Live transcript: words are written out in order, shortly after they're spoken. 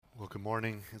Good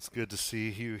morning. It's good to see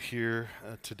you here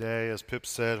today. As Pip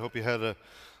said, hope you had a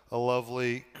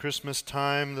lovely Christmas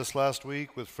time this last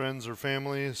week with friends or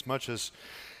family as much as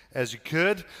you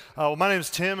could. My name is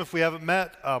Tim. If we haven't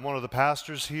met, I'm one of the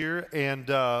pastors here. And,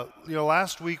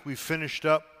 last week we finished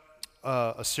up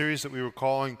a series that we were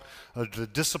calling The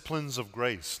Disciplines of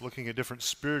Grace, looking at different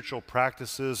spiritual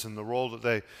practices and the role that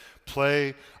they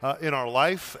play in our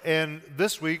life. And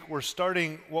this week we're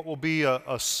starting what will be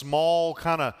a small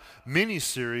kind of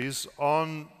mini-series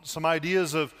on some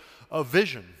ideas of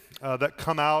vision that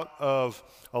come out of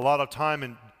a lot of time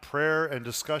in prayer and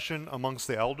discussion amongst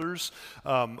the elders.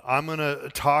 I'm going to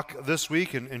talk this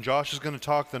week, and Josh is going to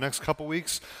talk the next couple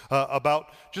weeks about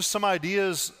just some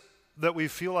ideas that we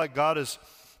feel like God is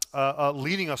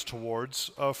leading us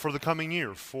towards for the coming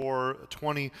year, for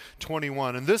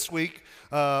 2021. And this week,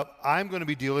 I'm going to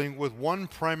be dealing with one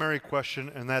primary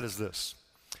question, and that is this: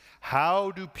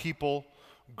 how do people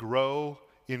grow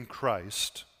in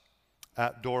Christ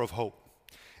at Door of Hope?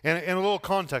 And a little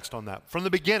context on that. From the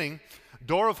beginning,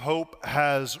 Door of Hope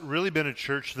has really been a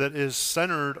church that is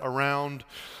centered around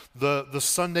the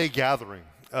Sunday gathering.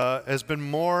 Has been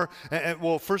more,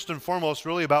 first and foremost,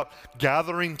 really about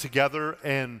gathering together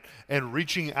and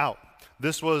reaching out.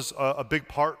 This was a big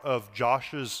part of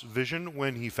Josh's vision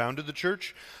when he founded the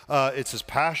church. It's his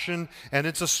passion and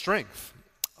it's a strength.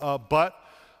 But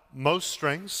most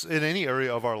strengths in any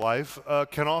area of our life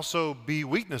can also be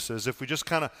weaknesses if we just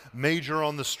kind of major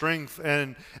on the strength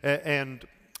and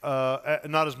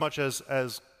not as much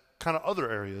as kind of other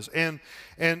areas. And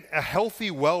a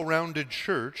healthy, well-rounded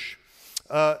church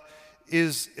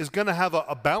is going to have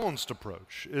a balanced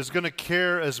approach, is going to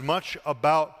care as much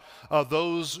about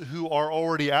those who are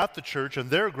already at the church and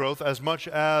their growth as much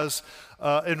as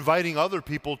inviting other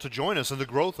people to join us in the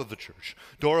growth of the church.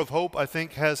 Door of Hope, I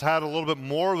think, has had a little bit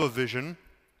more of a vision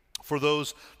for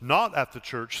those not at the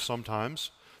church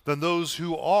sometimes than those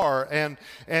who are, and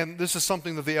this is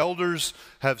something that the elders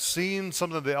have seen,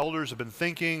 something that the elders have been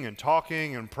thinking and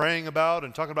talking and praying about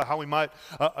and talking about how we might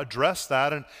address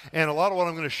that, and a lot of what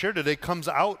I'm going to share today comes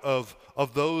out of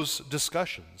those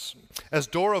discussions. As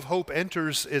Door of Hope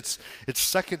enters its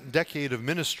second decade of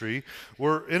ministry,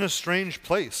 we're in a strange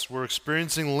place. We're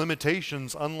experiencing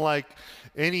limitations unlike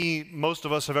any most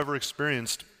of us have ever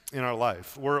experienced in our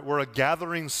life. We're a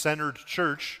gathering-centered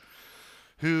church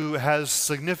who has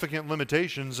significant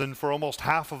limitations, and for almost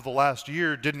half of the last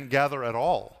year didn't gather at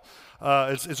all.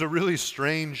 It's a really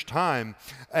strange time,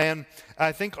 and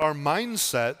I think our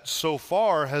mindset so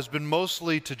far has been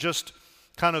mostly to just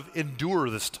kind of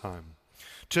endure this time,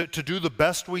 to do the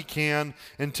best we can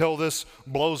until this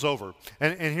blows over.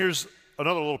 And here's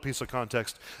another little piece of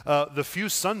context. The few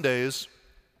Sundays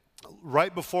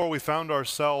right before we found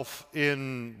ourselves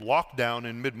in lockdown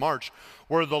in mid-March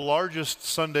were the largest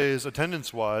Sundays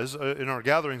attendance-wise in our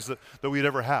gatherings that we'd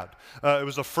ever had. It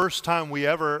was the first time we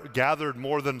ever gathered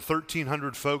more than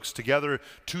 1,300 folks together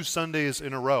 2 Sundays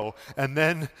in a row. And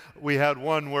then we had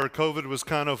one where COVID was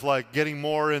kind of like getting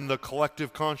more in the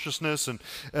collective consciousness, and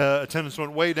attendance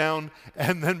went way down.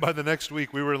 And then by the next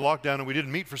week we were in lockdown and we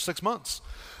didn't meet for 6 months.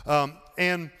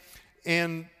 And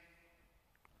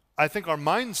I think our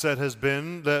mindset has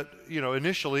been that,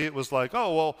 initially it was like,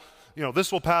 oh, well,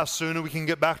 this will pass soon and we can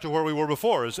get back to where we were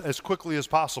before as quickly as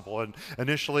possible. And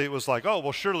initially it was like, oh,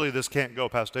 well, surely this can't go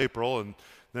past April, and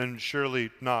then surely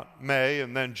not May,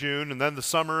 and then June, and then the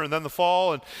summer, and then the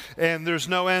fall, and there's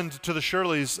no end to the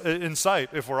surelys in sight,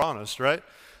 if we're honest, right?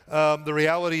 The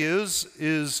reality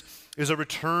is a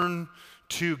return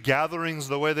to gatherings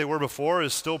the way they were before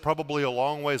is still probably a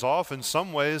long ways off. In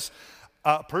some ways,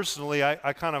 personally,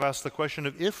 I kind of ask the question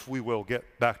of if we will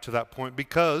get back to that point,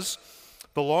 because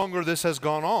the longer this has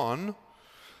gone on,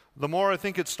 the more I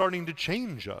think it's starting to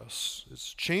change us.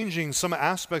 It's changing some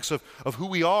aspects of who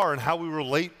we are and how we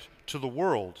relate to the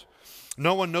world.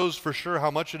 No one knows for sure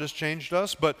how much it has changed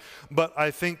us, but I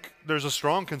think there's a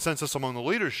strong consensus among the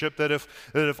leadership that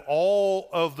if all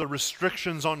of the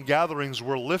restrictions on gatherings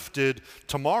were lifted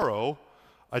tomorrow,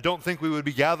 I don't think we would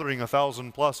be gathering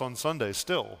 1,000 plus on Sunday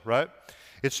still, right?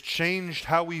 It's changed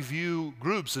how we view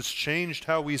groups. It's changed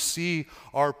how we see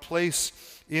our place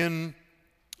in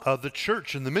the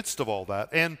church in the midst of all that.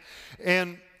 And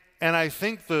I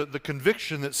think the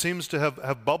conviction that seems to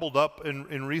have bubbled up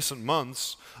in recent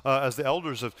months as the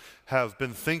elders have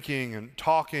been thinking and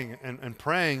talking and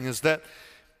praying is that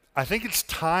I think it's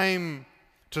time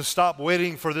to stop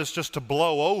waiting for this just to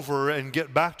blow over and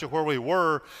get back to where we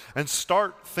were and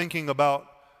start thinking about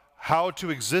how to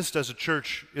exist as a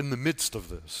church in the midst of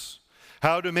this,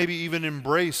 how to maybe even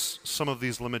embrace some of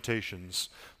these limitations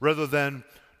rather than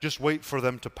just wait for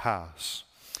them to pass.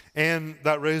 And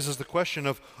that raises the question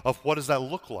of what does that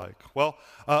look like? Well,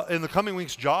 in the coming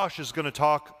weeks, Josh is going to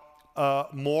talk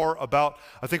more about,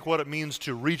 I think, what it means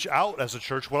to reach out as a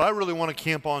church. What I really want to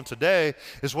camp on today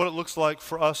is what it looks like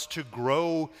for us to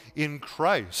grow in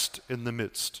Christ in the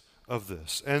midst of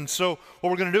this. And so what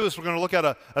we're going to do is we're going to look at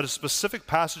a specific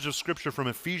passage of Scripture from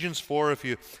Ephesians 4. If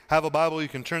you have a Bible, you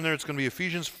can turn there. It's going to be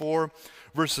Ephesians 4,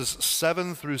 verses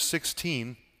 7 through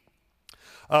 16.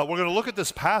 We're going to look at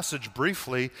this passage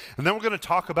briefly, and then we're going to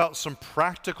talk about some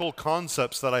practical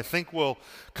concepts that I think will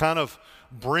kind of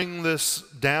bring this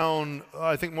down,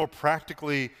 I think, more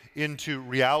practically into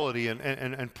reality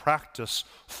and practice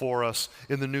for us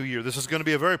in the new year. This is going to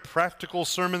be a very practical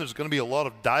sermon. There's going to be a lot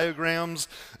of diagrams.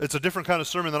 It's a different kind of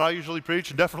sermon than I usually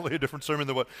preach, and definitely a different sermon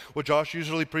than what Josh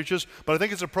usually preaches. But I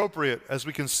think it's appropriate as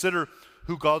we consider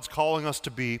who God's calling us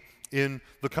to be in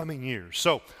the coming years.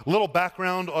 So, a little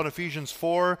background on Ephesians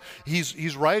 4.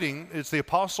 He's writing, it's the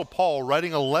Apostle Paul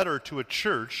writing a letter to a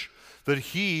church that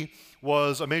he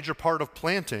was a major part of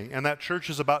planting, and that church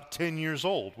is about 10 years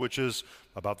old, which is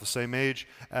about the same age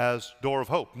as Door of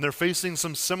Hope. And they're facing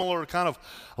some similar kind of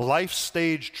life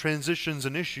stage transitions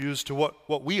and issues to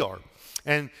what we are.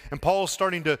 And Paul is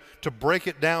starting to break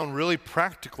it down really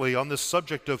practically on this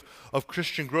subject of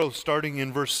Christian growth, starting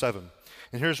in verse 7.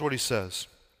 And here's what he says.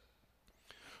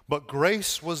 But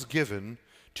grace was given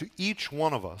to each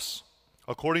one of us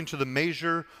according to the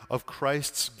measure of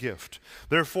Christ's gift.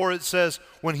 Therefore it says,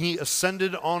 when he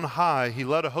ascended on high, he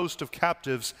led a host of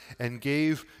captives and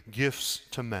gave gifts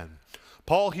to men.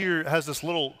 Paul here has this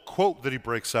little quote that he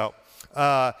breaks out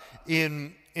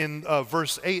in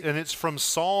verse 8, and it's from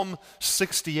Psalm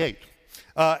 68.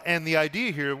 And the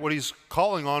idea here, what he's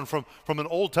calling on from an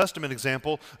Old Testament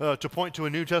example to point to a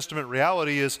New Testament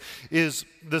reality is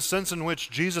the sense in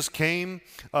which Jesus came,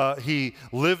 he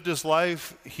lived his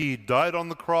life, he died on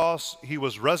the cross, he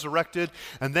was resurrected,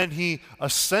 and then he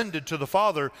ascended to the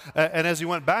Father. And as he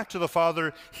went back to the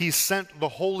Father, he sent the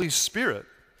Holy Spirit.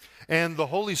 And the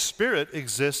Holy Spirit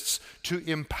exists to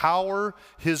empower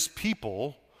his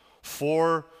people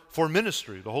for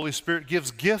ministry. The Holy Spirit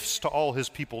gives gifts to all his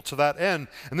people to that end.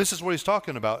 And this is what he's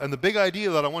talking about. And the big idea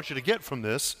that I want you to get from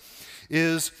this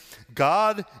is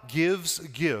God gives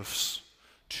gifts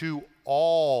to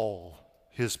all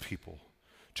his people.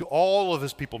 To all of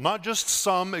his people, not just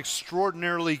some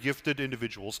extraordinarily gifted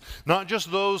individuals, not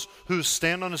just those who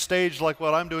stand on a stage like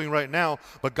what I'm doing right now,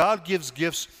 but God gives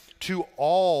gifts to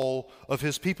all of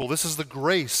his people. This is the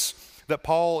grace that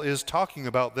Paul is talking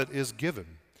about that is given.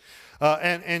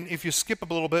 And if you skip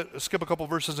a little bit, skip a couple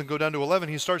verses and go down to 11,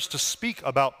 he starts to speak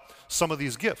about some of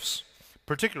these gifts,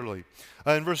 particularly.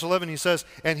 In verse 11 he says,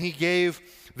 and he gave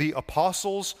the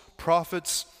apostles,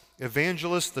 prophets,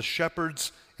 evangelists, the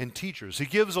shepherds, and teachers. He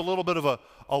gives a little bit of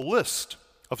a list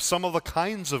of some of the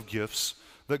kinds of gifts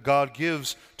that God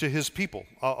gives to his people.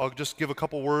 I'll just give a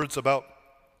couple words about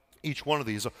each one of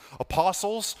these.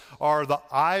 Apostles are the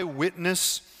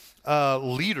eyewitness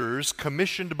leaders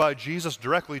commissioned by Jesus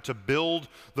directly to build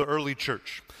the early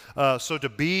church. So to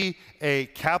be a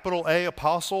capital A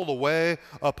apostle, the way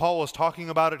Paul is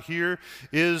talking about it here,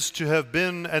 is to have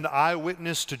been an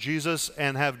eyewitness to Jesus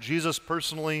and have Jesus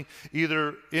personally,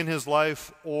 either in his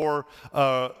life or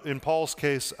in Paul's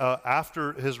case,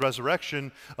 after his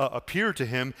resurrection, appear to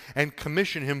him and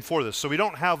commission him for this. So we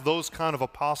don't have those kind of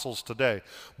apostles today.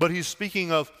 But he's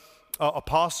speaking of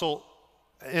apostle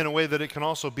in a way that it can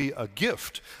also be a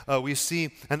gift. We see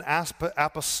an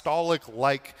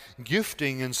apostolic-like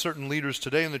gifting in certain leaders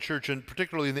today in the church, and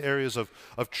particularly in the areas of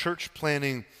church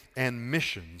planning and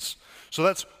missions. So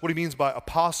that's what he means by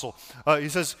apostle. He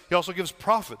says he also gives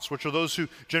prophets, which are those who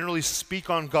generally speak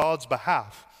on God's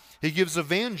behalf. He gives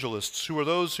evangelists, who are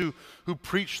those who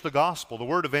preach the gospel. The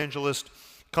word evangelist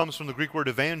comes from the Greek word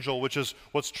evangel, which is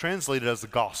what's translated as the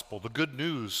gospel, the good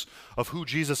news of who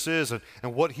Jesus is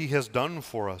and what he has done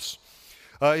for us.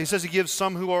 He says he gives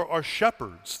some who are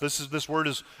shepherds. This word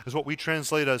is what we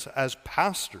translate as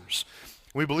pastors.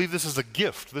 We believe this is a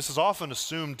gift. This is often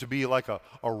assumed to be like a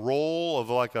role of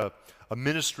like a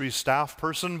ministry staff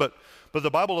person, but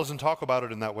the Bible doesn't talk about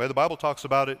it in that way. The Bible talks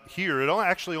about it here. It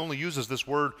actually only uses this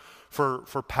word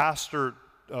for pastor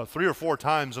 3 or 4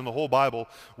 times in the whole Bible.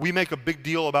 We make a big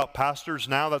deal about pastors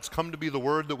now. That's come to be the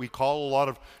word that we call a lot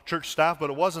of church staff, but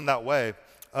it wasn't that way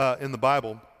in the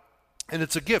Bible. And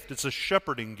it's a gift. It's a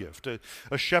shepherding gift.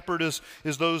 A shepherd is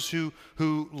those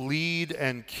who lead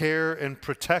and care and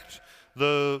protect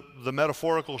the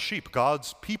metaphorical sheep,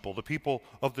 God's people, the people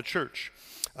of the church.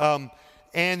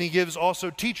 And he gives also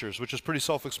teachers, which is pretty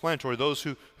self-explanatory, those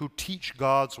who teach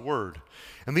God's word.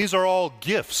 And these are all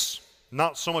gifts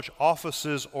not so much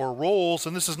offices or roles,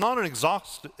 and this is not an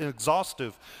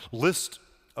exhaustive list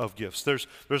of gifts. There's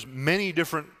many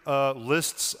different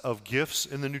lists of gifts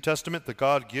in the New Testament that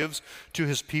God gives to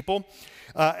his people.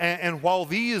 And while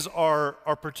these are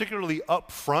particularly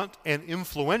upfront and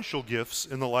influential gifts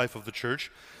in the life of the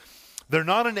church, they're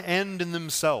not an end in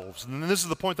themselves. And this is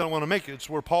the point that I want to make. It's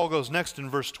where Paul goes next in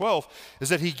verse 12, is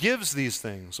that he gives these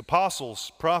things,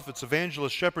 apostles, prophets,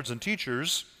 evangelists, shepherds, and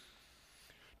teachers,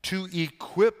 to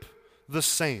equip the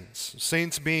saints.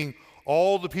 Saints being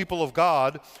all the people of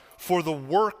God for the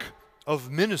work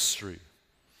of ministry.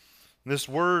 This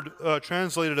word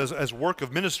translated as work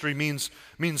of ministry means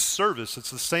service.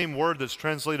 It's the same word that's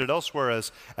translated elsewhere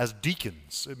as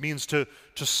deacons. It means to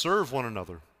serve one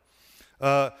another.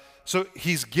 So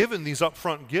he's given these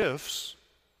upfront gifts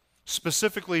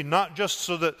specifically not just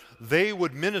so that they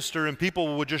would minister and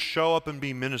people would just show up and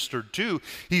be ministered to.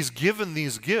 He's given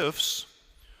these gifts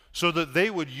so that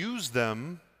they would use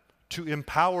them to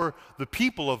empower the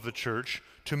people of the church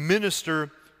to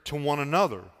minister to one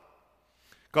another.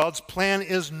 God's plan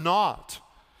is not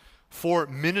for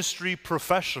ministry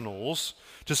professionals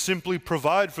to simply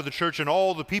provide for the church and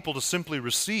all the people to simply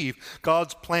receive.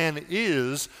 God's plan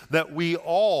is that we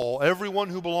all, everyone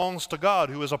who belongs to God,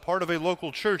 who is a part of a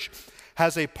local church,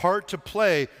 has a part to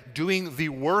play doing the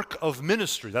work of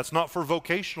ministry. That's not for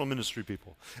vocational ministry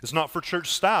people. It's not for church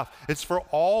staff. It's for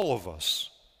all of us.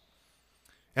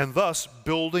 And thus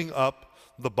building up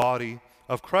the body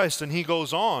of Christ. And he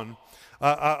goes on.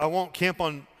 I won't camp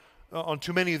on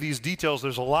too many of these details.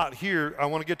 There's a lot here. I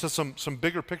want to get to some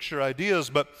bigger picture ideas,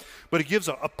 but it gives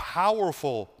a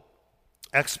powerful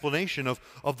explanation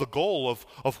of the goal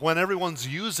of when everyone's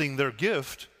using their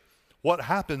gift, what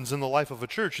happens in the life of a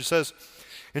church. He says,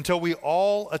 until we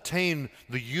all attain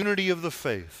the unity of the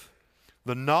faith,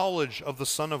 the knowledge of the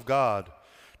Son of God,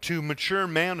 to mature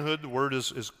manhood. The word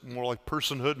is more like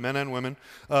personhood, men and women.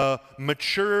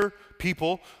 Mature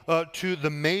people to the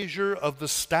measure of the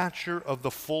stature of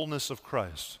the fullness of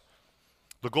Christ.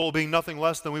 The goal being nothing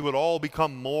less than we would all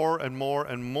become more and more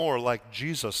and more like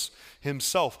Jesus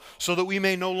himself, so that we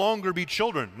may no longer be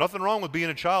children. Nothing wrong with being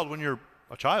a child when you're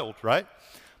a child, right?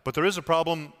 But there is a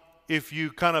problem if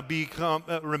you kind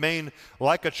of remain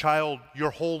like a child your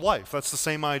whole life. That's the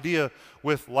same idea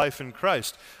with life in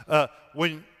Christ.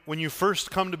 When you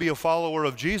first come to be a follower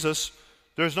of Jesus,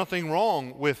 there's nothing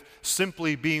wrong with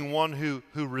simply being one who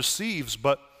receives,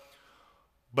 but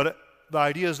the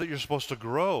idea is that you're supposed to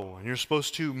grow and you're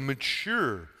supposed to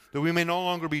mature, that we may no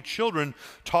longer be children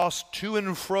tossed to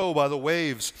and fro by the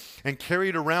waves and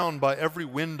carried around by every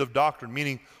wind of doctrine,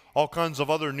 meaning all kinds of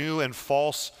other new and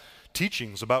false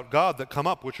teachings about God that come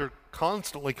up, which are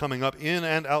constantly coming up in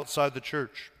and outside the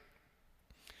church.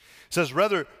 It says,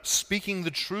 rather, speaking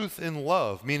the truth in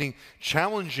love, meaning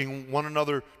challenging one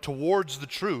another towards the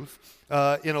truth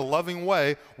in a loving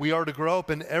way, we are to grow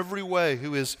up in every way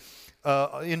who is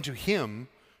into him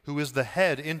who is the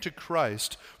head, into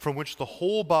Christ, from which the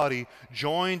whole body,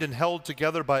 joined and held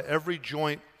together by every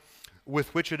joint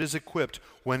with which it is equipped,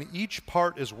 when each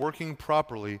part is working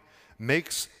properly,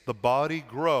 makes the body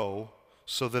grow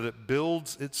so that it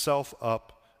builds itself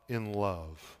up in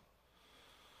love.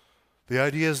 The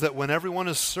idea is that when everyone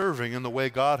is serving in the way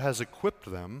God has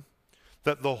equipped them,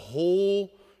 that the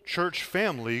whole church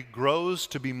family grows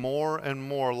to be more and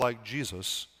more like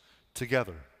Jesus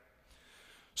together.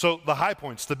 So the high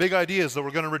points, the big ideas that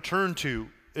we're going to return to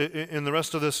in the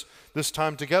rest of this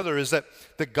time together is that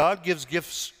God gives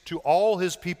gifts to all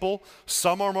his people.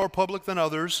 Some are more public than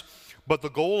others, but the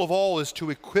goal of all is to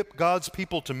equip God's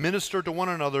people to minister to one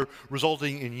another,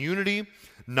 resulting in unity,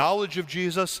 knowledge of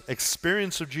Jesus,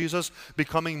 experience of Jesus,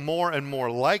 becoming more and more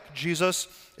like Jesus,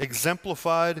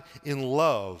 exemplified in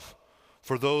love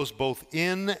for those both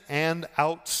in and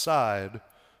outside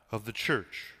of the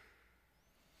church.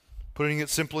 Putting it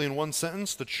simply in one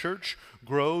sentence, the church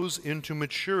grows into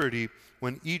maturity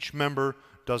when each member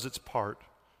does its part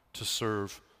to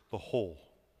serve the whole.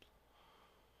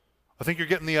 I think you're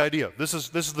getting the idea. This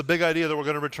is the big idea that we're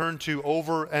going to return to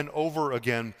over and over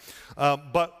again.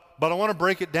 But I want to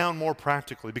break it down more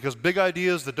practically, because big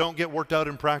ideas that don't get worked out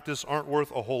in practice aren't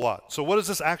worth a whole lot. So what does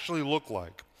this actually look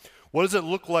like? What does it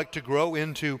look like to grow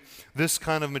into this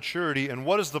kind of maturity, and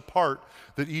what is the part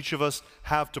that each of us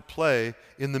have to play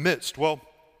in the midst? Well,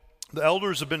 the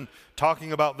elders have been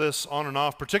talking about this on and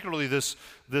off, particularly this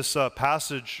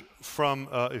passage from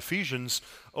Ephesians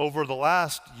over the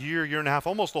last year and a half,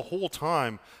 almost the whole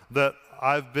time that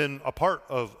I've been a part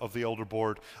of the elder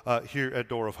board here at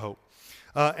Door of Hope.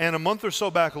 And a month or so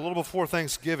back, a little before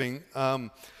Thanksgiving,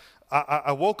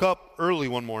 I woke up early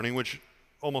one morning, which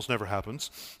almost never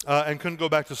happens, and couldn't go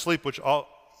back to sleep, which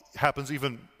happens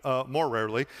even more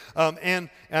rarely. And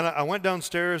I went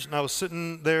downstairs, and I was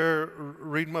sitting there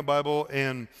reading my Bible,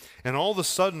 and all of a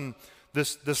sudden,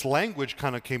 this language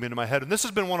kind of came into my head. And this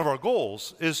has been one of our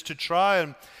goals, is to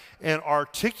try and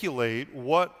articulate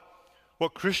what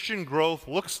Christian growth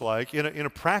looks like in a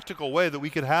practical way, that we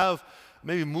could have,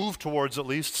 maybe move towards at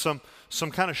least some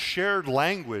kind of shared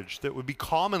language that would be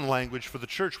common language for the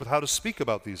church with how to speak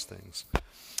about these things.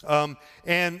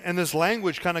 And this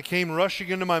language kind of came rushing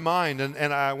into my mind,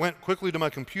 and I went quickly to my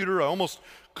computer. I almost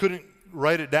couldn't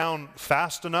write it down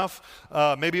fast enough.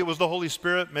 Maybe it was the Holy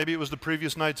Spirit, maybe it was the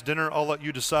previous night's dinner. I'll let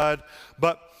you decide.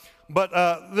 But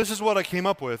this is what I came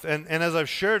up with, and as I've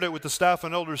shared it with the staff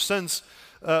and elders since,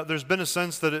 there's been a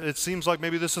sense that it seems like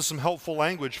maybe this is some helpful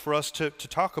language for us to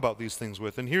talk about these things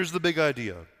with. And here's the big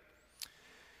idea.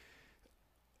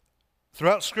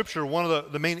 Throughout Scripture, one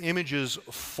of the main images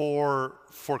for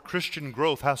Christian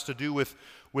growth has to do with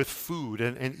food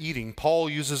and eating. Paul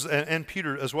uses, and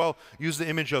Peter as well, use the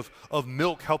image of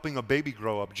milk helping a baby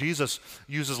grow up. Jesus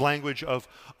uses language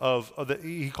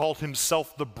he called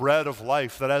himself the bread of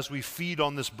life, that as we feed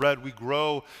on this bread, we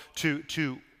grow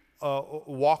to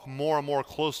walk more and more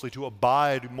closely, to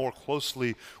abide more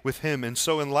closely with him. And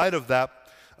so in light of that,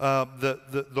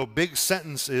 the big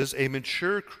sentence is, a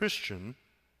mature Christian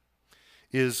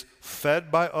is fed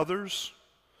by others,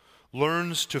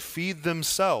 learns to feed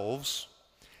themselves,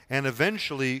 and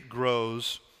eventually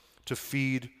grows to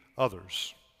feed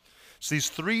others. It's these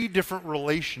three different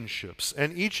relationships,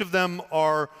 and each of them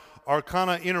are kind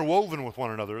of interwoven with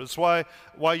one another. That's why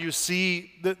you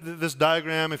see this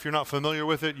diagram. If you're not familiar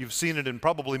with it, you've seen it in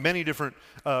probably many different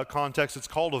contexts. It's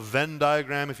called a Venn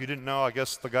diagram. If you didn't know, I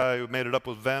guess the guy who made it up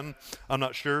was Venn. I'm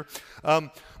not sure.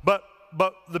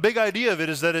 But the big idea of it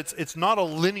is that it's not a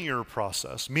linear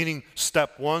process, meaning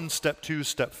step 1, step 2,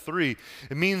 step 3.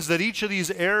 It means that each of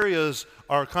these areas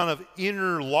are kind of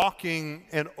interlocking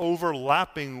and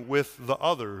overlapping with the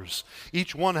others.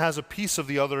 Each one has a piece of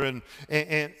the other,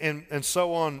 and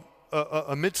so on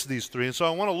amidst these three. And so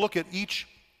I want to look at each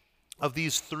of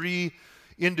these three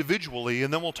individually,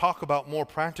 and then we'll talk about more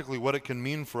practically what it can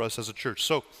mean for us as a church.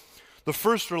 So the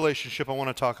first relationship I want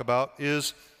to talk about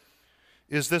is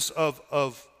this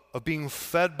of being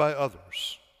fed by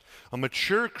others. A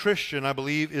mature Christian, I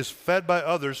believe, is fed by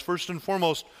others first and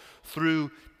foremost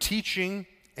through teaching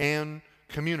and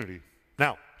community.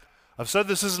 Now, I've said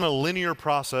this isn't a linear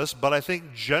process, but I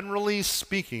think generally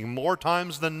speaking, more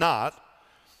times than not,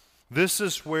 this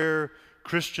is where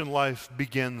Christian life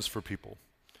begins for people.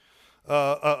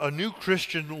 A new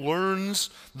Christian learns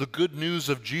the good news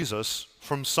of Jesus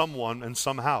from someone and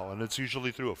somehow, and it's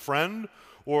usually through a friend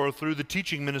or through the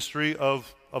teaching ministry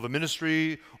of a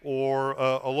ministry or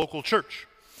a local church.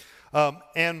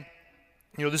 And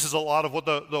this is a lot of what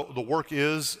the work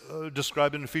is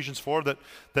described in Ephesians 4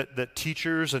 that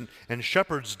teachers and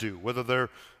shepherds do, whether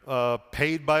they're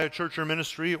paid by a church or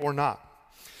ministry or not.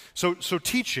 So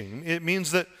teaching, it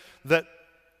means that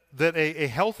a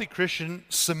healthy Christian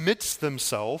submits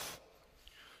themselves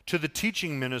to the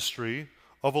teaching ministry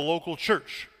of a local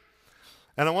church.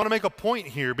 And I want to make a point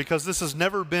here, because this has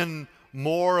never been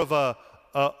more of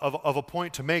a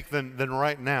point to make than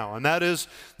right now. And that is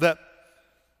that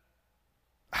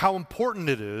how important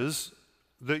it is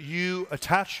that you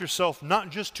attach yourself not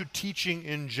just to teaching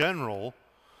in general,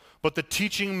 but the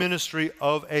teaching ministry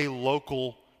of a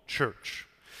local church.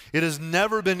 It has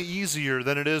never been easier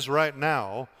than it is right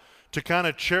now to kind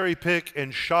of cherry pick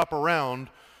and shop around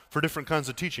for different kinds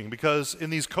of teaching, because in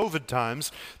these COVID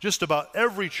times, just about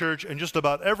every church and just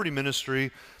about every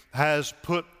ministry has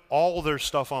put all their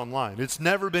stuff online. It's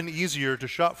never been easier to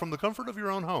shop from the comfort of your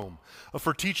own home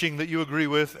for teaching that you agree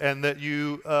with and that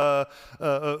you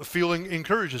feeling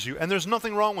encourages you. And there's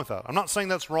nothing wrong with that. I'm not saying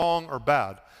that's wrong or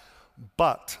bad,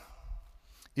 but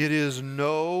it is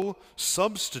no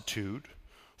substitute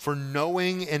for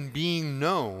knowing and being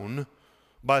known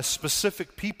by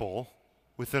specific people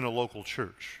within a local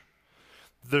church.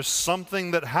 There's something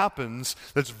that happens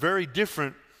that's very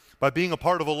different by being a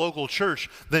part of a local church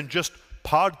than just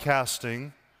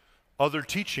podcasting other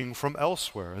teaching from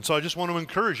elsewhere. And so I just want to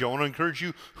encourage you. I want to encourage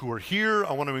you who are here.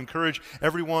 I want to encourage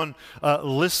everyone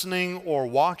listening or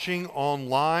watching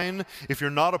online. If you're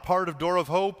not a part of Door of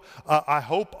Hope, I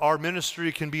hope our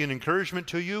ministry can be an encouragement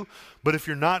to you. But if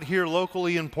you're not here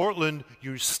locally in Portland,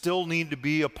 you still need to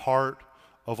be a part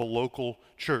of a local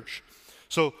church.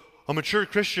 So a mature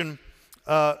Christian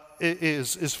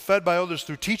is fed by others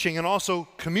through teaching and also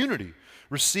community,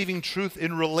 receiving truth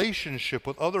in relationship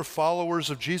with other followers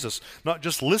of Jesus, not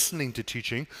just listening to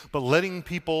teaching, but letting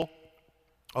people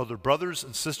other brothers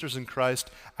and sisters in Christ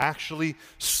actually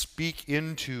speak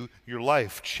into your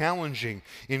life, challenging,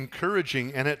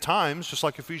 encouraging, and at times, just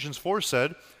like Ephesians 4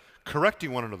 said,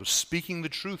 correcting one another, speaking the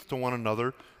truth to one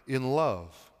another in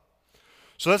love.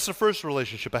 So that's the first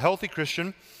relationship. A healthy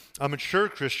Christian, a mature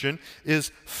Christian,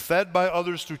 is fed by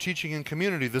others through teaching and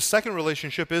community. The second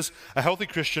relationship is a healthy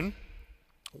Christian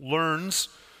learns,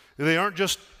 they aren't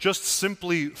just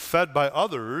simply fed by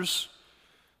others,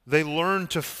 they learn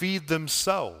to feed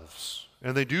themselves.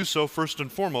 And they do so first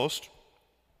and foremost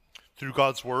through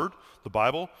God's Word, the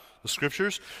Bible, the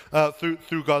Scriptures,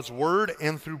 through God's Word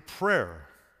and through prayer.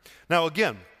 Now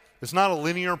again, it's not a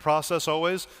linear process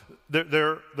always.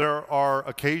 There are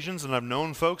occasions, and I've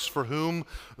known folks for whom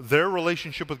their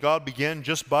relationship with God began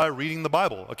just by reading the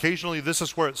Bible. Occasionally this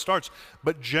is where it starts.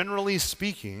 But generally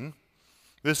speaking,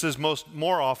 this is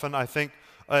more often, I think,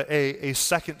 a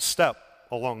second step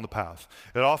along the path.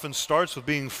 It often starts with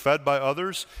being fed by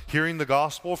others, hearing the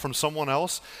gospel from someone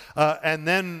else, and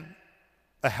then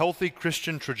a healthy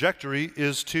Christian trajectory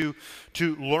is to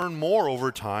learn more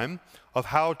over time of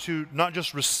how to not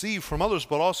just receive from others,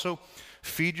 but also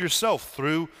feed yourself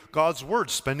through God's Word,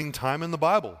 spending time in the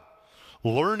Bible,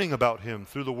 learning about Him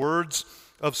through the words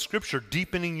of Scripture,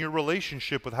 deepening your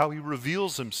relationship with how He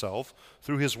reveals Himself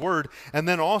through His Word, and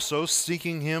then also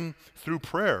seeking Him through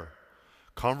prayer.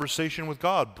 Conversation with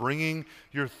God, bringing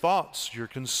your thoughts, your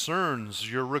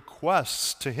concerns, your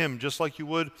requests to Him, just like you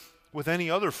would with any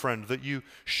other friend that you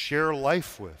share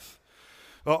life with.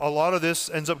 A lot of this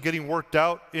ends up getting worked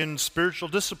out in spiritual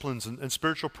disciplines and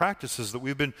spiritual practices that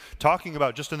we've been talking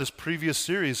about just in this previous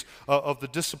series of the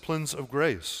disciplines of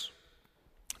grace.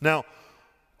 Now,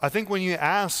 I think when you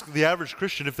ask the average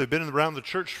Christian if they've been around the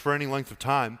church for any length of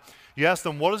time, you ask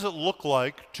them, what does it look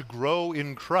like to grow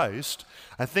in Christ?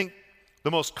 I think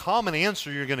the most common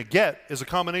answer you're going to get is a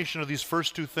combination of these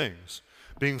first two things: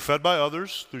 being fed by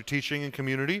others through teaching and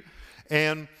community,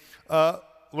 and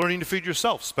learning to feed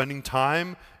yourself, spending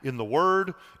time in the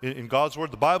Word, in God's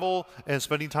Word, the Bible, and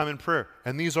spending time in prayer.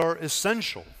 And these are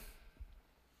essential.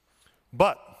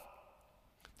 But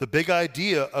the big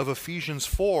idea of Ephesians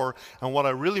 4, and what I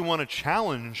really want to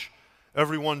challenge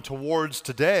everyone towards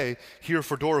today here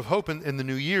for Door of Hope in the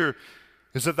new year,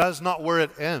 is that that's not where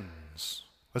it ends.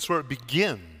 That's where it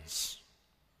begins.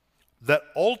 That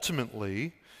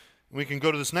ultimately, we can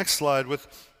go to this next slide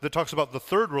that talks about the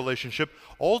third relationship.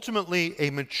 Ultimately, a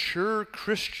mature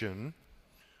Christian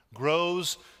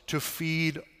grows to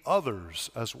feed others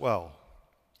as well.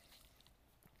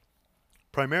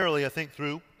 Primarily, I think,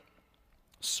 through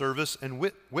service and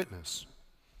witness.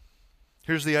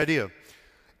 Here's the idea.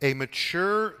 A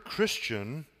mature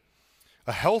Christian,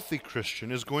 a healthy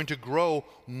Christian, is going to grow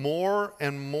more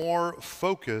and more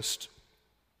focused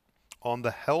on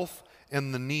the health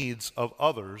and the needs of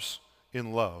others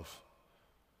in love.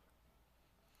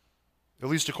 At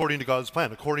least according to God's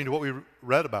plan, according to what we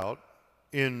read about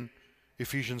in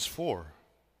Ephesians 4.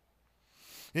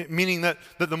 Meaning that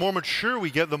the more mature we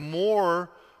get, the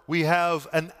more we have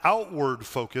an outward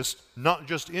focus, not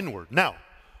just inward. Now,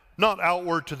 not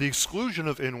outward to the exclusion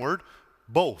of inward,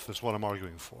 both is what I'm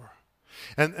arguing for.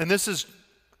 And this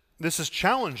is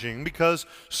challenging because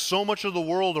so much of the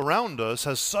world around us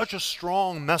has such a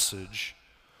strong message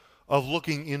of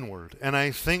looking inward. And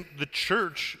I think the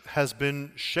church has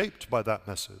been shaped by that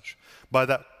message, by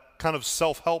that kind of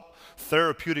self-help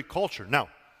therapeutic culture. Now,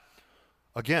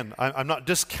 again, I'm not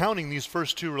discounting these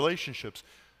first two relationships.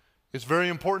 It's very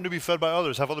important to be fed by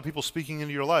others, have other people speaking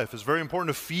into your life. It's very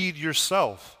important to feed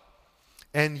yourself.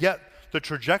 And yet, the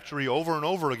trajectory over and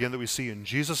over again that we see in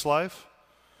Jesus' life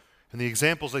and the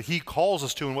examples that He calls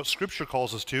us to and what Scripture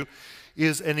calls us to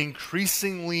is an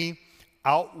increasingly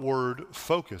outward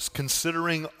focus,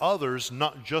 considering others,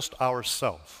 not just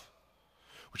ourselves,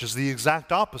 which is the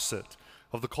exact opposite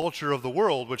of the culture of the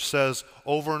world, which says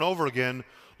over and over again,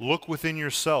 look within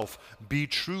yourself, be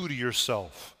true to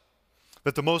yourself.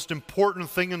 That the most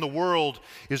important thing in the world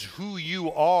is who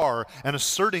you are, and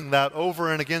asserting that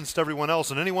over and against everyone else.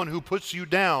 And anyone who puts you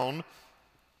down,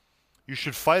 you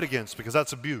should fight against, because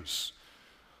that's abuse.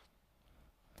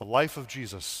 The life of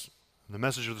Jesus, the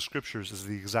message of the Scriptures, is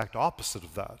the exact opposite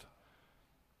of that.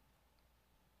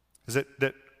 Is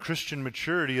that Christian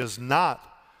maturity is not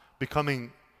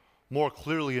becoming more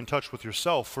clearly in touch with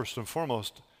yourself, first and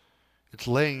foremost. It's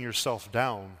laying yourself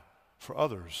down for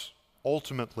others,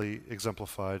 ultimately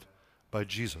exemplified by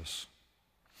Jesus.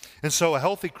 And so a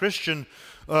healthy Christian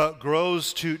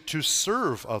grows to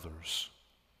serve others,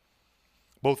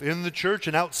 both in the church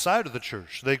and outside of the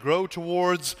church. They grow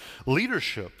towards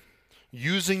leadership,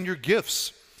 using your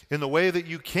gifts in the way that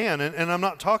you can. And I'm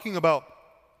not talking about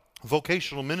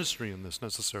vocational ministry in this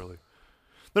necessarily.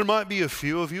 There might be a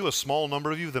few of you, a small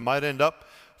number of you, that might end up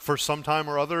for some time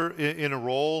or other in a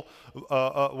role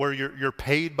where you're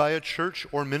paid by a church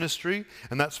or ministry,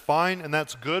 and that's fine and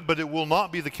that's good, but it will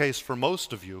not be the case for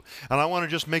most of you. And I want to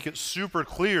just make it super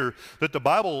clear that the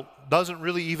Bible doesn't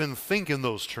really even think in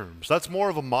those terms. That's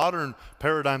more of a modern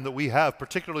paradigm that we have,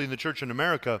 particularly in the church in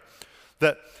America,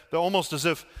 that almost as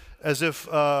if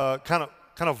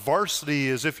kind of varsity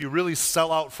is if you really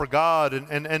sell out for God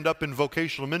and end up in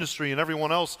vocational ministry, and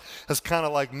everyone else has kind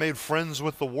of like made friends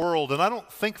with the world. And I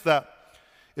don't think that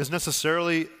is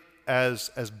necessarily as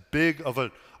big of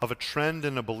a trend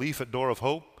and a belief at Door of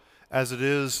Hope as it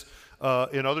is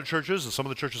in other churches and some of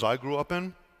the churches I grew up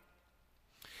in.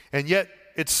 And yet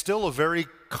it's still a very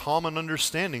common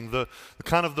understanding, the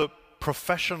kind of the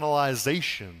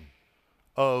professionalization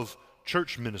of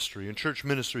church ministry and church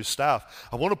ministry staff.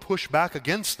 I want to push back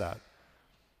against that.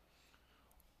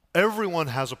 Everyone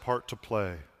has a part to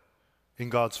play in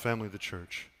God's family, the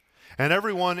church. And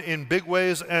everyone in big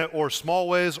ways or small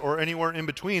ways or anywhere in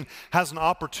between has an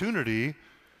opportunity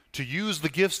to use the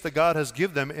gifts that God has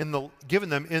given them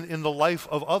in the life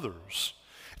of others.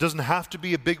 It doesn't have to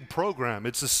be a big program.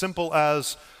 It's as simple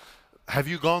as, have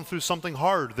you gone through something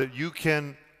hard that you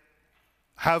can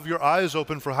have your eyes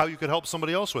open for how you could help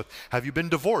somebody else with? Have you been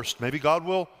divorced? Maybe God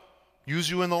will use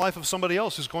you in the life of somebody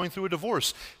else who's going through a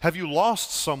divorce. Have you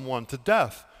lost someone to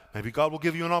death? Maybe God will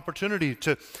give you an opportunity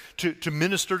to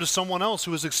minister to someone else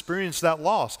who has experienced that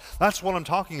loss. That's what I'm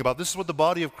talking about. This is what the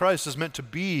body of Christ is meant to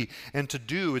be and to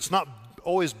do. It's not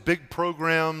always big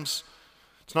programs.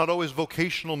 It's not always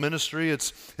vocational ministry.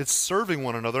 It's serving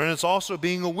one another, and it's also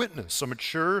being a witness. A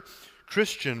mature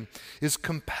Christian is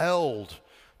compelled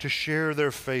to share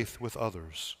their faith with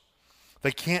others.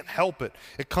 They can't help it.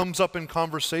 It comes up in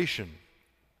conversation.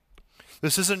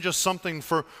 This isn't just something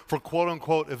for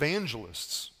quote-unquote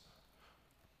evangelists.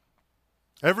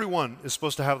 Everyone is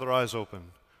supposed to have their eyes open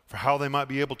for how they might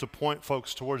be able to point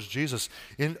folks towards Jesus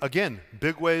in, again,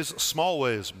 big ways, small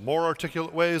ways, more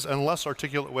articulate ways, and less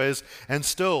articulate ways, and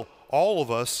still, all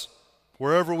of us,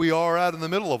 wherever we are at in the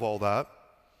middle of all that,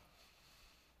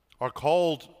 are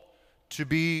called to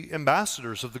be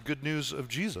ambassadors of the good news of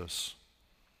Jesus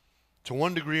to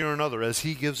one degree or another as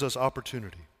he gives us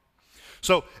opportunity.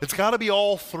 So it's got to be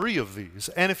all three of these.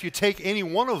 And if you take any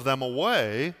one of them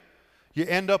away, you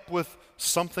end up with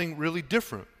something really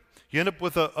different. You end up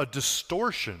with a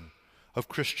distortion of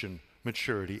Christian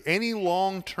maturity. Any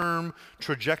long-term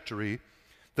trajectory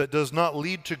that does not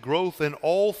lead to growth in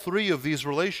all three of these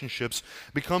relationships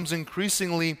becomes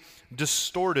increasingly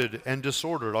distorted and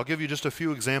disordered. I'll give you just a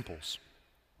few examples.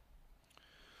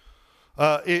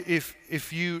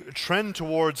 If you trend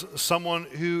towards someone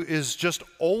who is just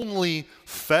only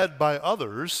fed by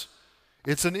others,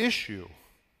 it's an issue.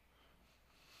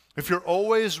 If you're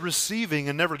always receiving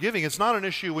and never giving, it's not an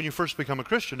issue when you first become a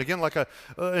Christian. Again, like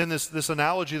in this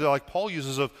analogy that like Paul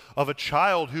uses of a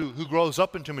child who grows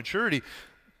up into maturity,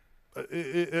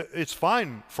 it's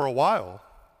fine for a while.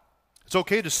 It's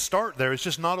okay to start there. It's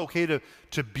just not okay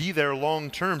to be there long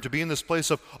term, to be in this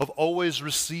place of always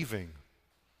receiving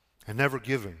and never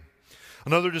giving.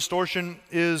 Another distortion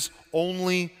is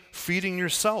only feeding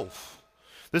yourself.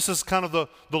 This is kind of the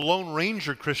Lone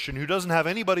Ranger Christian who doesn't have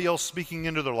anybody else speaking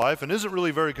into their life and isn't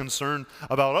really very concerned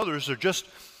about others. They're just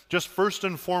first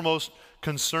and foremost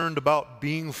concerned about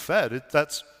being fed.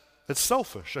 It's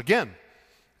selfish. Again,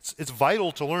 it's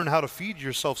vital to learn how to feed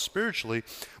yourself spiritually,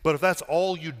 but if that's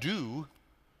all you do,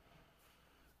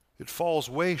 it falls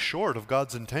way short of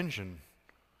God's intention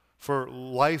for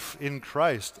life in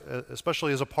Christ,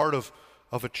 especially as a part of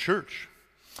a church.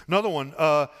 Another one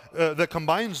that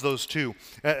combines those two,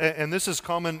 and this is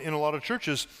common in a lot of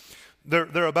churches,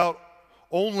 they're about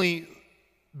only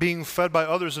being fed by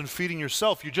others and feeding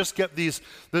yourself. You just get this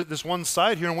one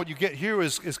side here, and what you get here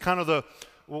is kind of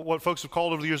what folks have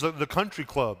called over the years the country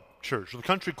club church, or the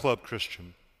country club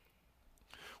Christian,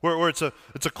 where it's a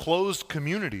closed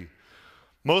community,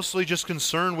 mostly just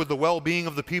concerned with the well-being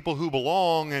of the people who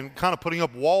belong and kind of putting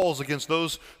up walls against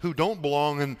those who don't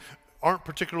belong and aren't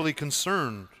particularly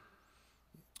concerned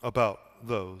about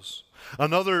those.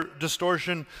 Another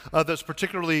distortion that's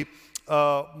particularly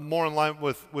more in line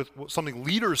with something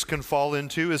leaders can fall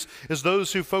into is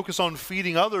those who focus on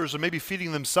feeding others or maybe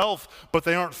feeding themselves, but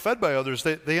they aren't fed by others.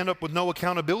 They end up with no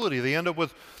accountability. They end up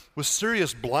with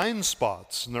serious blind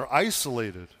spots, and they're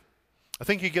isolated. I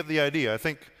think you get the idea. I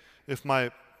think if my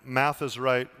math is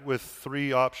right with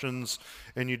 3 options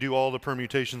and you do all the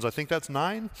permutations, I think that's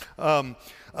 9. So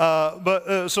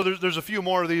there's a few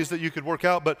more of these that you could work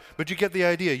out, but you get the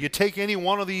idea. You take any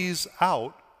one of these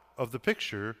out of the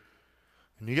picture,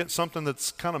 and you get something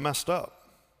that's kind of messed up.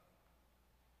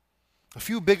 A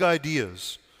few big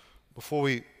ideas before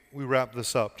we wrap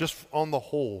this up, just on the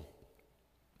whole.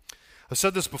 I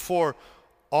said this before,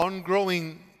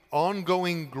 ongoing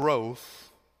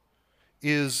growth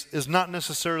is not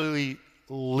necessarily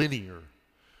linear.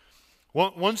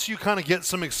 Once you kind of get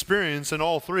some experience in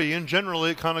all three, and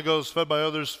generally it kind of goes fed by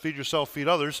others, feed yourself, feed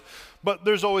others, but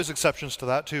there's always exceptions to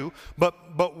that too.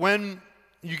 But when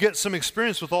you get some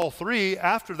experience with all three,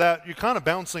 after that you're kind of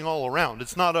bouncing all around.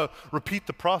 It's not a repeat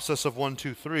the process of 1,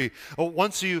 2, 3.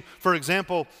 Once you, for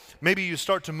example, maybe you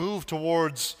start to move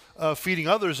towards feeding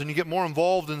others and you get more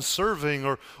involved in serving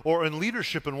or in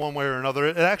leadership in one way or another,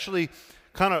 it actually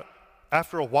kind of,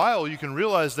 after a while, you can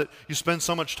realize that you spend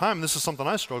so much time, and this is something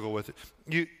I struggle with,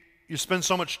 you spend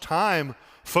so much time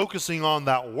focusing on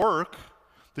that work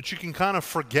that you can kind of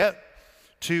forget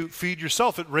to feed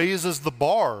yourself. It raises the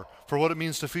bar for what it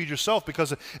means to feed yourself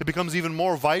because it becomes even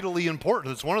more vitally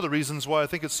important. It's one of the reasons why I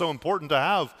think it's so important to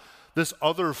have this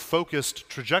other focused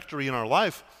trajectory in our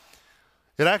life.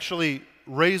 It actually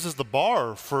raises the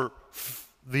bar for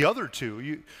the other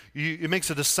two. It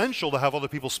makes it essential to have other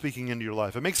people speaking into your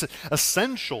life. It makes it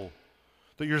essential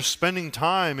that you're spending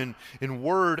time in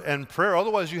word and prayer.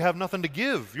 Otherwise, you have nothing to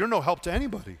give. You're no help to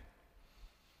anybody.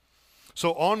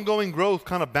 So ongoing growth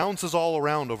kind of bounces all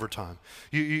around over time.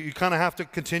 You kind of have to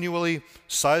continually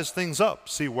size things up,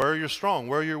 see where you're strong,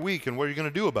 where you're weak, and what you're going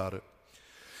to do about it.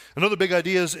 Another big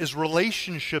idea is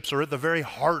relationships are at the very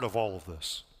heart of all of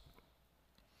this.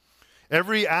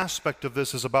 Every aspect of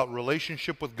this is about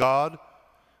relationship with God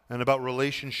and about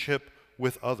relationship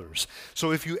with others.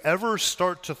 So if you ever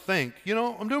start to think,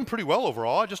 I'm doing pretty well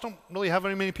overall, I just don't really have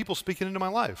very many people speaking into my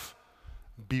life,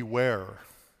 beware.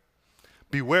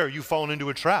 Beware, you've fallen into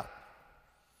a trap.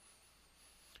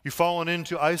 You've fallen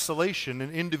into isolation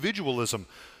and individualism.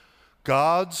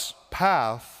 God's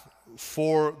path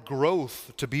for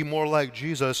growth to be more like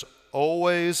Jesus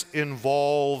always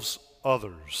involves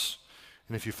others.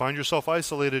 And if you find yourself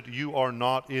isolated, you are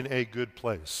not in a good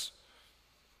place.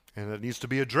 And it needs to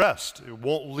be addressed. It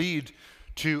won't lead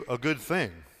to a good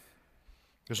thing.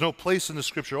 There's no place in the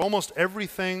Scripture. Almost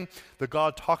everything that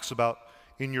God talks about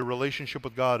in your relationship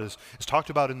with God is talked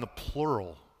about in the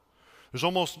plural. There's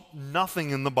almost nothing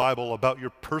in the Bible about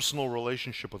your personal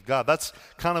relationship with God. That's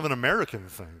kind of an American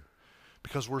thing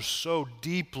because we're so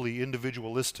deeply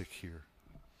individualistic here.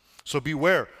 So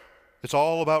beware. It's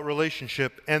all about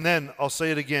relationship. And then, I'll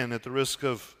say it again at the risk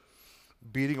of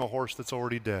beating a horse that's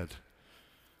already dead.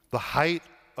 The height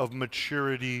of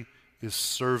maturity is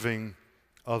serving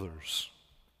others.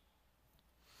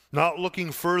 Not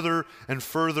looking further and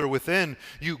further within.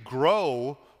 You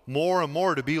grow more and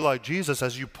more to be like Jesus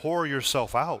as you pour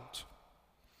yourself out.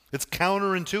 It's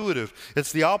counterintuitive.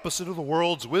 It's the opposite of the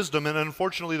world's wisdom and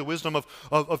unfortunately the wisdom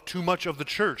of too much of the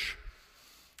church.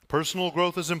 Personal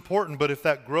growth is important, but if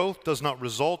that growth does not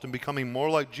result in becoming more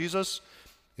like Jesus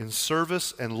in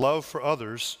service and love for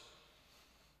others,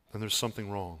 then there's something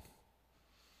wrong.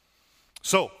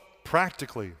 So,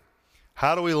 practically,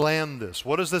 how do we land this?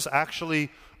 What does this actually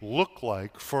look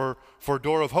like for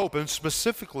Door of Hope, and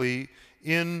specifically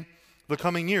in the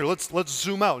coming year? Let's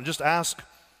zoom out and just ask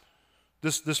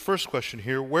this first question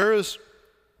here. Where is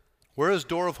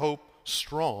Door of Hope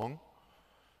strong,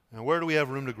 and where do we have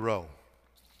room to grow?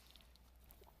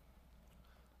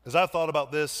 As I've thought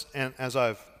about this and as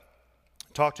I've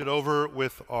talked it over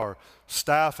with our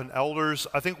staff and elders,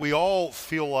 I think we all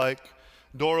feel like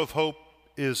Door of Hope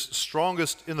is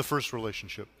strongest in the first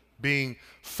relationship, being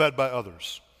fed by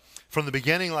others. From the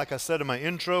beginning, like I said in my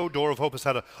intro, Door of Hope has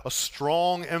had a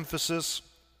strong emphasis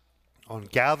on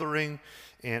gathering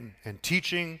and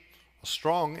teaching, a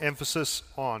strong emphasis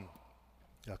on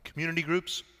community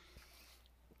groups.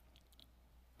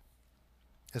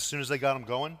 As soon as they got them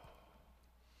going.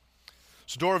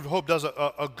 So Door of Hope does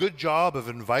a good job of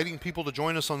inviting people to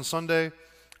join us on Sunday,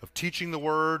 of teaching the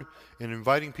Word, and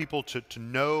inviting people to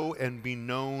know and be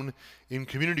known in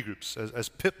community groups. As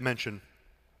Pip mentioned,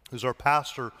 who's our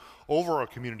pastor over our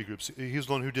community groups. He's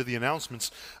the one who did the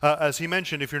announcements. As he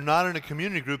mentioned, if you're not in a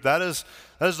community group, that is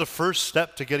the first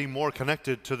step to getting more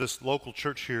connected to this local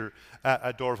church here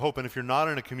at Door of Hope. And if you're not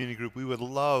in a community group, we would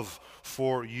love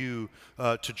for you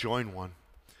to join one.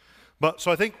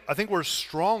 So I think we're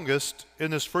strongest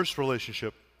in this first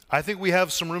relationship. I think we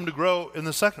have some room to grow in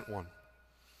the second one,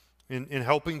 in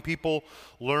helping people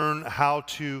learn how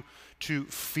to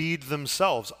feed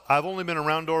themselves. I've only been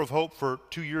around Door of Hope for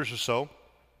 2 years or so,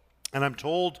 and I'm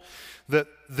told that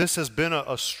this has been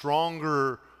a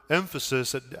stronger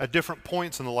emphasis at different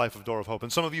points in the life of Door of Hope.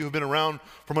 And some of you who've been around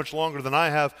for much longer than I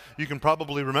have, you can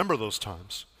probably remember those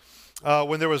times.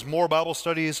 when there was more Bible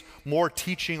studies, more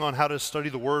teaching on how to study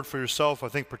the Word for yourself. I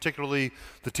think particularly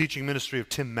the teaching ministry of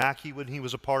Tim Mackey when he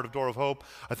was a part of Door of Hope.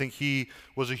 I think he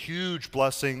was a huge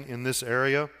blessing in this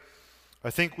area. I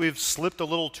think we've slipped a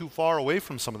little too far away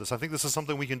from some of this. I think this is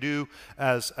something we can do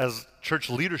as church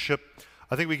leadership.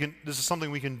 I think this is something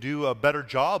we can do a better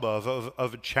job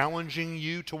of challenging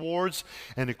you towards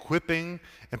and equipping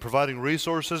and providing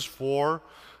resources for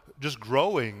just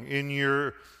growing in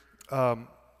your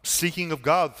seeking of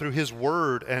God through His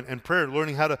Word and prayer,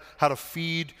 learning how to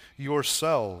feed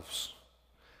yourselves.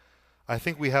 I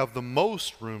think we have the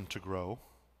most room to grow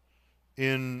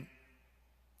in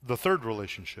the third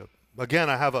relationship. Again,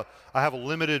 I have a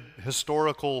limited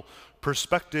historical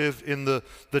perspective in the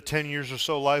 10 years or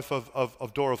so life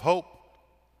of Door of Hope.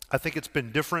 I think it's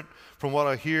been different from what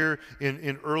I hear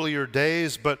in earlier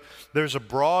days, but there's a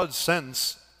broad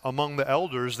sense among the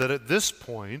elders that at this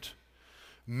point,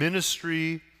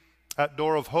 ministry at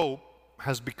Door of Hope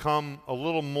has become a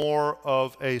little more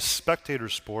of a spectator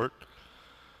sport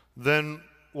than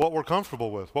what we're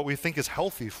comfortable with, what we think is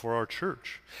healthy for our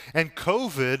church. And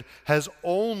COVID has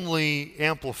only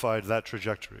amplified that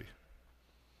trajectory.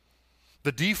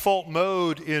 The default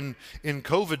mode in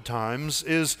COVID times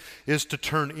is to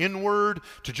turn inward,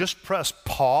 to just press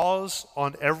pause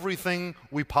on everything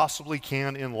we possibly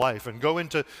can in life and go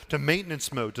into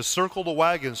maintenance mode, to circle the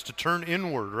wagons, to turn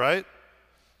inward, right?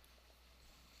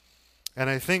 And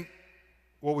I think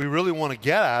what we really want to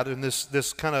get at in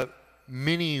this kind of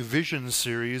mini vision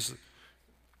series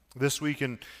this week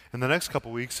and the next couple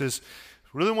weeks is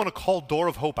really want to call Door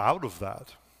of Hope out of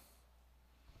that.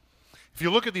 If you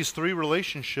look at these three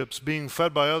relationships, being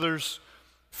fed by others,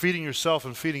 feeding yourself,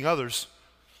 and feeding others,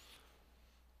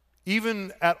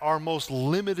 even at our most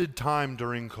limited time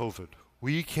during COVID,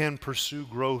 we can pursue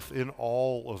growth in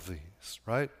all of these,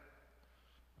 right?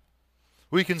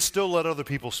 We can still let other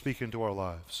people speak into our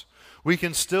lives. We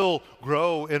can still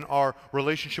grow in our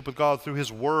relationship with God through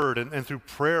His Word and through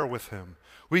prayer with Him.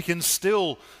 We can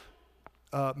still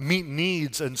meet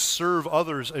needs and serve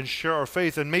others and share our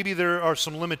faith. And maybe there are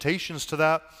some limitations to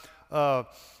that that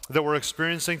we're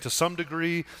experiencing to some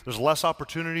degree. There's less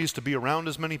opportunities to be around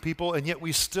as many people, and yet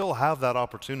we still have that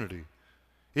opportunity.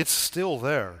 It's still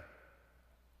there.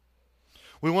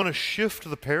 We want to shift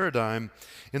the paradigm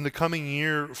in the coming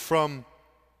year from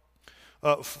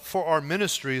for our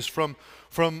ministries from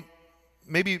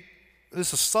maybe,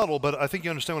 this is subtle, but I think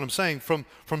you understand what I'm saying, from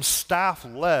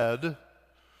staff-led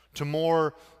to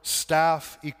more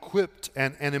staff-equipped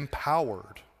and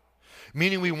empowered.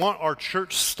 Meaning we want our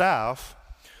church staff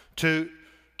to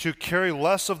carry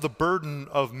less of the burden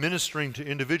of ministering to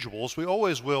individuals. We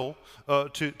always will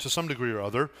to some degree or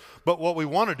other. But what we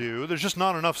want to do, there's just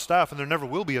not enough staff, and there never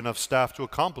will be enough staff to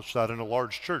accomplish that in a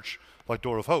large church like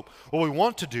Door of Hope. What we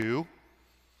want to do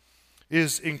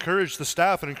is encourage the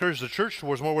staff and encourage the church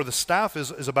towards more where the staff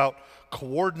is about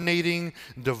coordinating,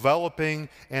 developing,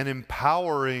 and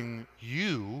empowering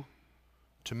you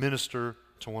to minister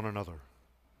to one another.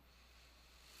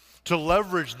 To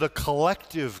leverage the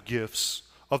collective gifts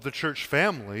of the church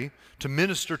family to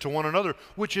minister to one another,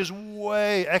 which is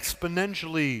way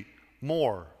exponentially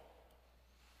more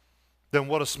than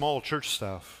what a small church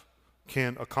staff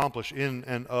can accomplish in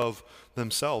and of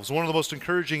themselves. One of the most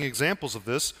encouraging examples of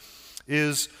this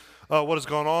is what has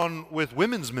gone on with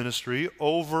women's ministry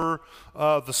over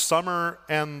the summer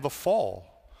and the fall.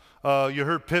 You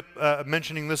heard Pip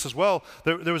mentioning this as well.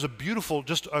 There was a beautiful,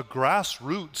 just a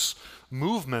grassroots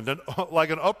movement, and like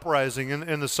an uprising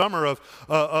in the summer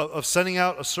of sending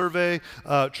out a survey,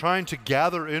 trying to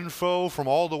gather info from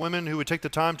all the women who would take the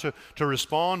time to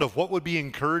respond of what would be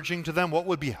encouraging to them, what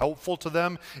would be helpful to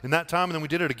them in that time. And then we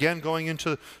did it again going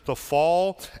into the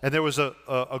fall, and there was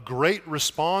a great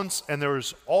response, and there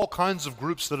was all kinds of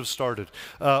groups that have started,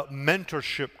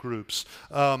 mentorship groups,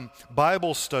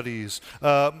 Bible studies,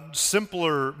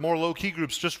 simpler, more low-key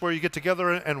groups, just where you get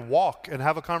together and walk and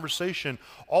have a conversation,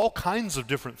 all kinds of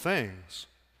different things.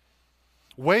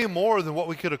 Way more than what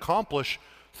we could accomplish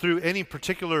through any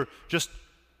particular, just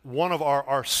one of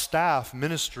our staff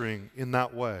ministering in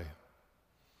that way.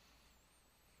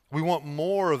 We want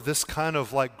more of this kind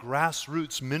of like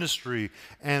grassroots ministry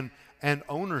and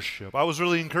ownership. I was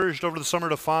really encouraged over the summer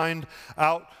to find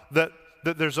out that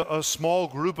there's a small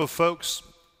group of folks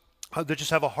that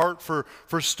just have a heart for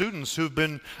students who've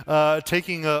been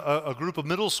taking a group of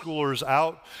middle schoolers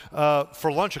out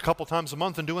for lunch a couple times a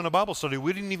month and doing a Bible study.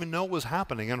 We didn't even know was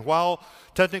happening. And while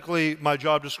technically my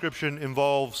job description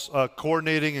involves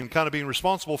coordinating and kind of being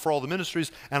responsible for all the ministries,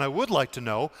 and I would like to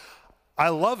know, I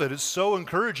love it. It's so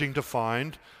encouraging to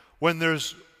find when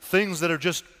there's things that are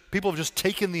just, people have just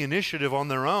taken the initiative on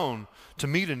their own to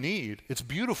meet a need. It's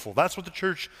beautiful. That's what the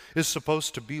church is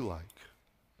supposed to be like.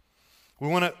 We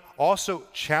want to also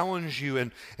challenge you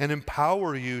and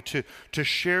empower you to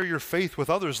share your faith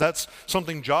with others. That's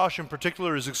something Josh in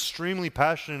particular is extremely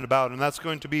passionate about, and that's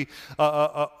going to be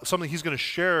something he's going to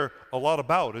share a lot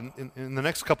about in the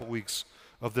next couple weeks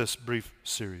of this brief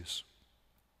series.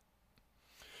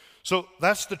 So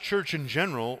that's the church in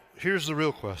general. Here's the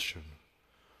real question.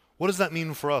 What does that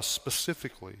mean for us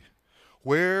specifically?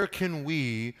 Where can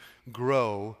we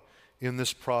grow in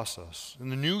this process? In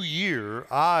the new year,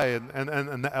 I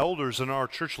and the elders and our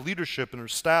church leadership and our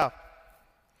staff,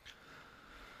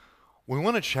 we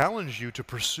want to challenge you to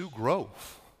pursue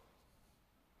growth.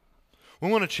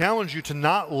 We want to challenge you to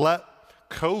not let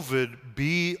COVID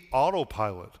be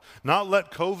autopilot, not let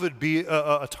COVID be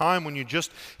a time when you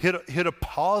just hit a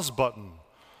pause button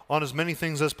on as many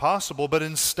things as possible, but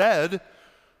instead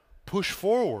push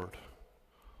forward.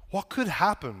 What could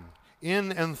happen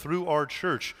in and through our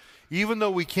church? Even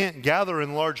though we can't gather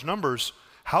in large numbers,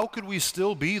 how could we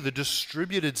still be the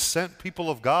distributed, sent people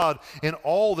of God in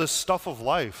all this stuff of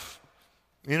life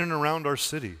in and around our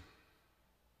city?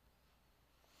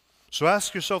 So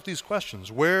ask yourself these questions.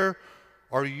 Where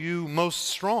are you most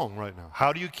strong right now?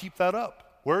 How do you keep that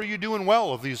up? Where are you doing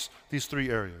well of these three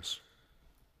areas?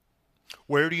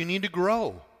 Where do you need to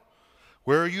grow?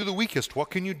 Where are you the weakest?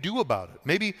 What can you do about it?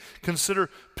 Maybe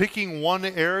consider picking one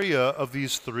area of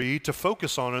these three to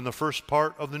focus on in the first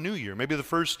part of the new year, maybe the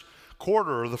first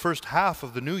quarter or the first half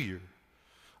of the new year.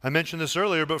 I mentioned this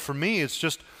earlier, but for me, it's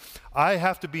just I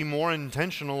have to be more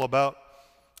intentional about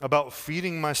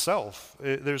feeding myself.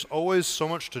 There's always so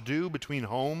much to do between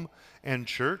home and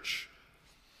church.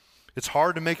 It's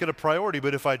hard to make it a priority,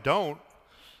 but if I don't,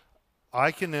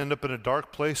 I can end up in a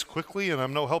dark place quickly, and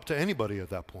I'm no help to anybody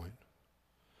at that point.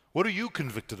 What are you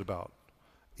convicted about,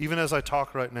 even as I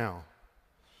talk right now?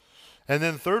 And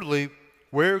then thirdly,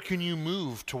 where can you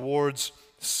move towards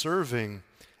serving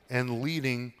and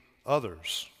leading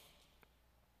others?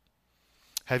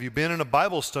 Have you been in a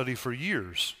Bible study for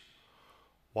years?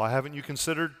 Why haven't you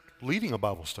considered leading a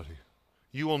Bible study?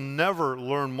 You will never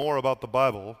learn more about the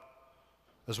Bible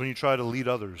as when you try to lead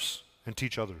others and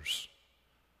teach others.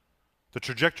 The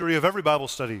trajectory of every Bible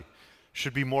study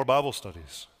should be more Bible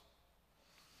studies.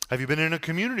 Have you been in a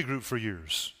community group for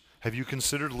years? Have you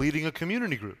considered leading a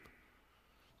community group?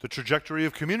 The trajectory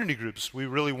of community groups, we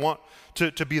really want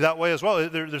to be that way as well.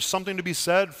 There's something to be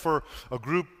said for a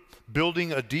group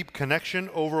building a deep connection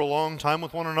over a long time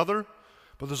with one another,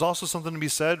 but there's also something to be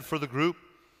said for the group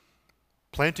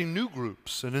planting new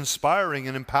groups and inspiring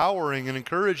and empowering and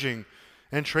encouraging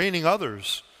and training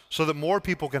others so that more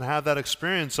people can have that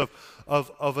experience of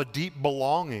a deep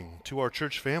belonging to our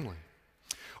church family.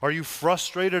 Are you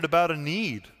frustrated about a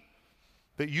need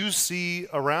that you see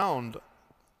around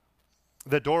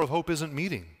that Door of Hope isn't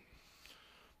meeting?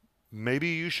 Maybe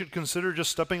you should consider just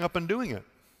stepping up and doing it.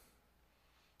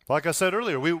 Like I said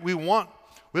earlier, we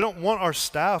don't want our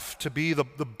staff to be the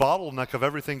bottleneck of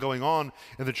everything going on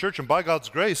in the church, and by God's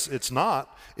grace, it's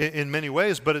not in many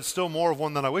ways, but it's still more of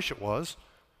one than I wish it was.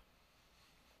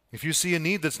 If you see a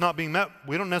need that's not being met,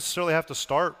 we don't necessarily have to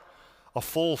start a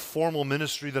full formal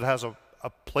ministry that has a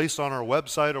place on our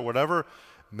website or whatever.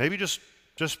 Maybe just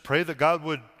pray that God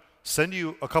would send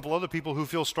you a couple other people who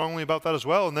feel strongly about that as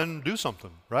well, and then do something,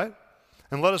 right?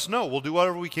 And let us know. We'll do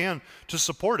whatever we can to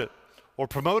support it or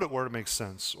promote it where it makes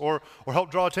sense, or help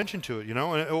draw attention to it,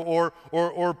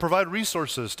 or provide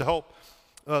resources to help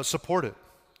support it.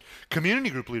 Community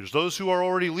group leaders, those who are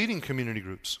already leading community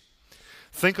groups,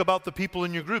 think about the people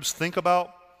in your groups. Think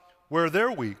about where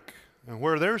they're weak and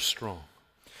where they're strong.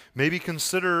 Maybe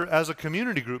consider, as a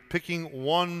community group, picking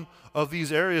one of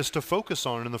these areas to focus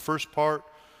on in the first part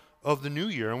of the new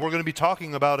year. And we're going to be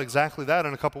talking about exactly that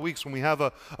in a couple weeks when we have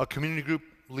a community group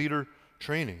leader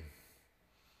training.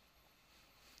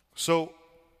 So,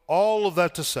 all of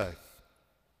that to say,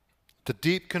 the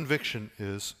deep conviction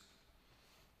is,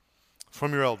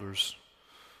 from your elders,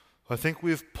 I think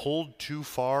we've pulled too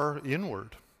far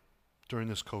inward during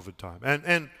this COVID time.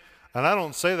 And I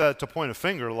don't say that to point a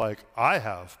finger like I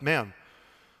have. Man,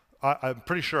 I'm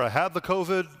pretty sure I had the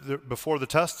COVID before the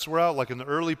tests were out, like in the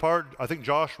early part. I think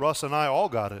Josh, Russ, and I all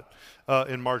got it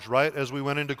in March, right, as we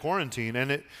went into quarantine.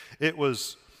 And it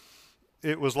was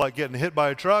like getting hit by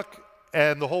a truck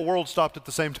and the whole world stopped at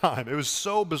the same time. It was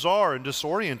so bizarre and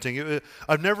disorienting.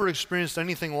 I've never experienced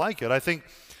anything like it. I think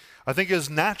it's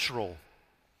natural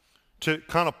to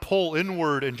kind of pull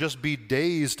inward and just be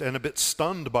dazed and a bit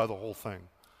stunned by the whole thing.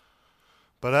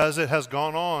 But as it has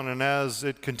gone on, and as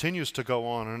it continues to go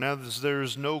on, and as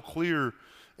there's no clear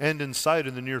end in sight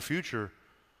in the near future.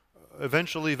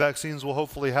 Eventually, vaccines will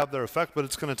hopefully have their effect, but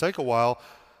it's going to take a while.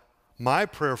 My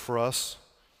prayer for us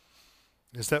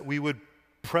is that we would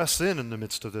press in the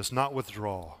midst of this, not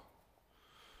withdraw.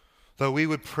 That we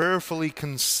would prayerfully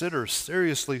consider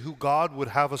seriously who God would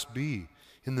have us be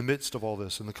in the midst of all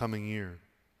this in the coming year.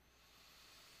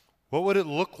 What would it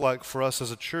look like for us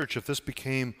as a church if this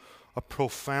became a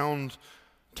profound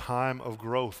time of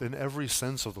growth in every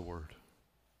sense of the word?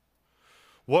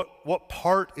 What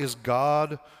part is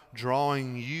God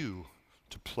drawing you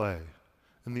to play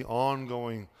in the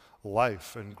ongoing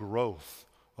life and growth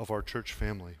of our church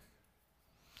family?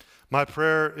 My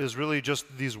prayer is really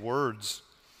just these words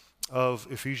of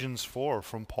Ephesians 4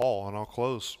 from Paul, and I'll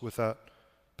close with that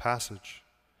passage,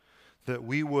 that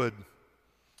we would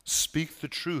speak the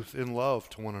truth in love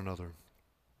to one another,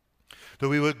 that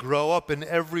we would grow up in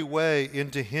every way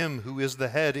into Him who is the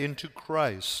head, into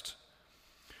Christ,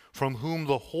 from whom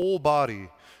the whole body,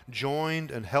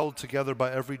 joined and held together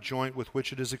by every joint with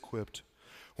which it is equipped,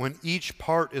 when each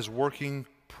part is working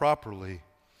properly,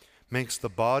 makes the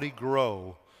body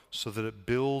grow so that it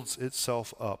builds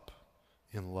itself up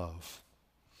in love.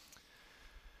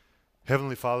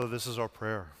 Heavenly Father, this is our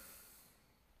prayer.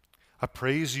 I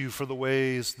praise you for the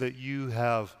ways that you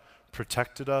have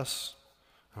protected us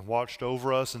and watched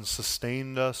over us and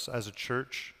sustained us as a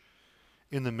church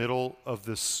in the middle of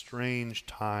this strange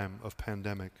time of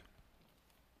pandemic.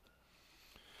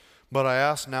 But I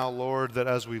ask now, Lord, that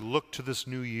as we look to this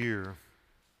new year,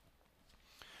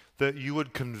 that you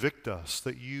would convict us,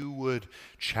 that you would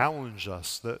challenge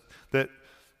us, that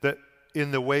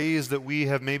in the ways that we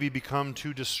have maybe become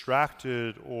too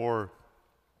distracted or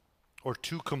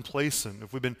too complacent,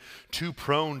 if we've been too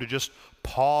prone to just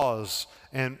pause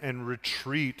and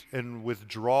retreat and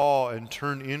withdraw and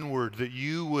turn inward, that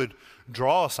you would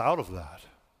draw us out of that.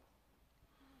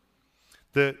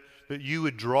 That you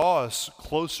would draw us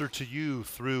closer to you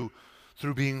through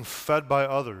being fed by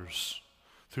others,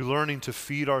 through learning to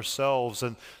feed ourselves,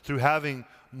 and through having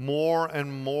more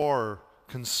and more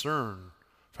concern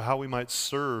for how we might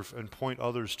serve and point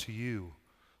others to you.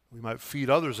 We might feed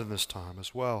others in this time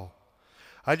as well.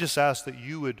 I just ask that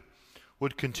you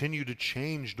would continue to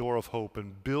change Door of Hope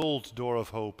and build Door of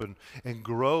Hope and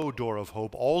grow Door of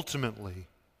Hope ultimately,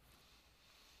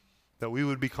 that we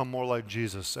would become more like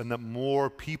Jesus and that more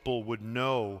people would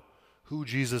know who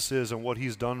Jesus is and what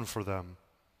he's done for them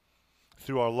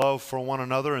through our love for one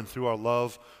another and through our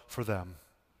love for them.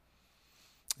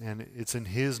 And it's in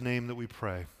his name that we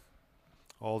pray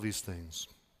all these things.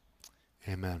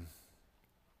 Amen.